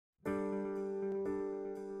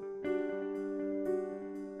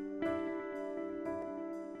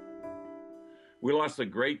We lost a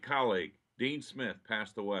great colleague. Dean Smith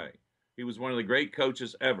passed away. He was one of the great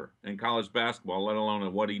coaches ever in college basketball, let alone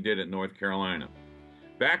in what he did at North Carolina.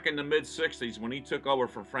 Back in the mid-'60s, when he took over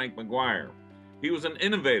for Frank McGuire, he was an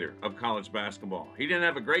innovator of college basketball. He didn't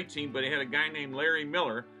have a great team, but he had a guy named Larry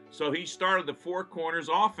Miller, so he started the four corners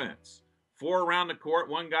offense. Four around the court,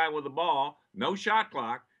 one guy with the ball, no shot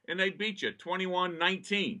clock, and they beat you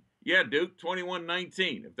 21-19. Yeah, Duke,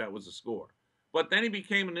 21-19, if that was the score. But then he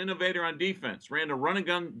became an innovator on defense, ran a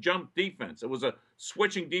run-and-gun jump defense. It was a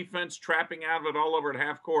switching defense, trapping out of it all over at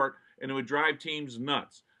half court, and it would drive teams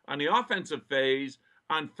nuts. On the offensive phase,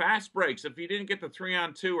 on fast breaks, if he didn't get the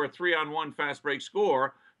 3-on-2 or 3-on-1 fast break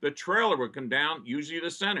score, the trailer would come down, usually the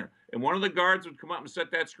center. And one of the guards would come up and set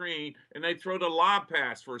that screen, and they'd throw the lob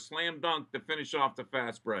pass for a slam dunk to finish off the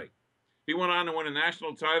fast break. He went on to win a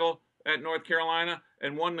national title at North Carolina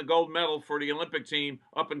and won the gold medal for the Olympic team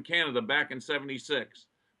up in Canada back in '76.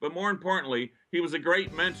 But more importantly, he was a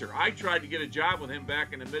great mentor. I tried to get a job with him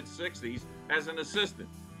back in the mid-'60s as an assistant.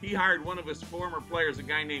 He hired one of his former players, a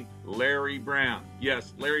guy named Larry Brown.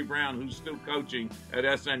 Yes, Larry Brown, who's still coaching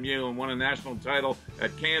at SMU and won a national title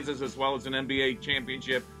at Kansas as well as an NBA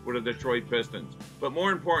championship with the Detroit Pistons. But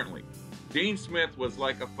more importantly, Dean Smith was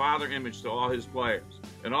like a father image to all his players.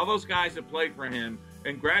 And all those guys that played for him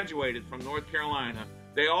and graduated from North Carolina,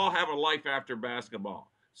 they all have a life after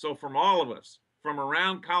basketball. So from all of us, from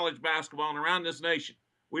around college basketball and around this nation,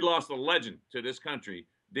 we lost a legend to this country,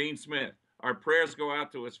 Dean Smith. Our prayers go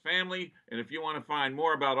out to his family, and if you want to find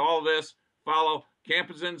more about all this, follow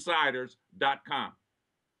CampusInsiders.com.